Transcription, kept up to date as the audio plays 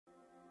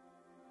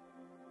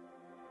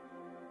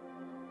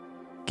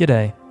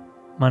G'day,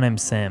 my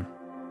name's Sam.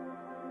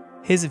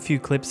 Here's a few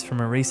clips from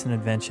a recent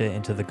adventure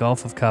into the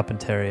Gulf of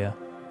Carpentaria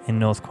in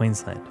North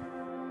Queensland.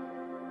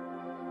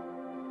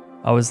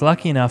 I was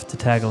lucky enough to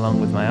tag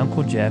along with my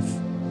uncle Jeff,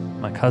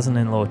 my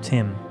cousin-in-law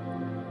Tim,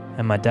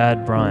 and my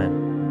dad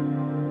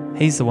Brian.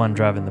 He's the one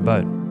driving the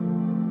boat.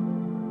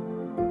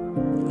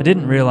 I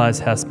didn't realise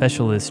how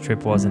special this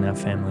trip was in our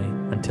family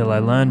until I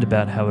learned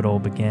about how it all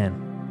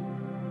began.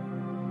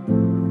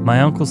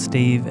 My uncle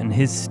Steve and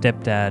his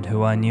stepdad,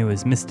 who I knew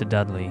as Mr.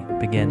 Dudley,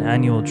 began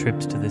annual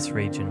trips to this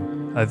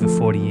region over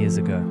 40 years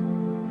ago,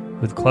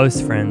 with close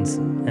friends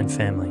and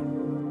family,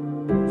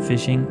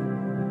 fishing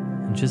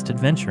and just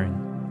adventuring.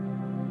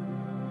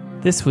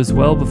 This was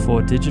well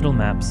before digital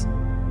maps,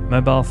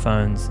 mobile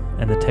phones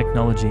and the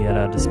technology at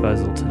our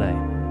disposal today.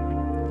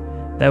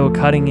 They were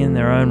cutting in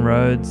their own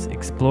roads,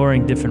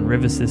 exploring different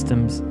river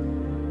systems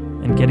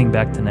and getting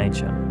back to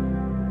nature.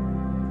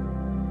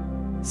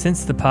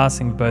 Since the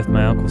passing of both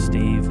my Uncle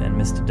Steve and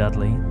Mr.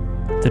 Dudley,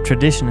 the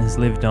tradition has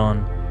lived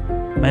on,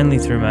 mainly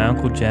through my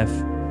Uncle Jeff,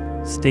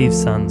 Steve's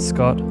son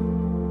Scott,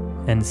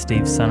 and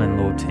Steve's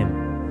son-in-law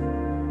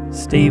Tim.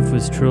 Steve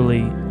was truly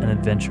an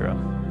adventurer,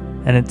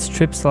 and it's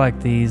trips like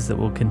these that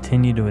will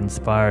continue to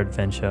inspire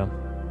adventure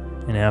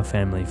in our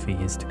family for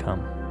years to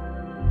come.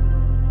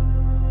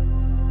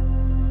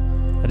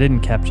 I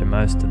didn't capture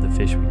most of the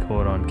fish we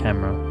caught on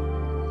camera.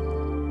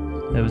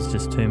 There was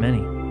just too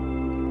many.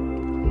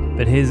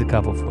 But here's a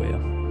couple for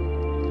you.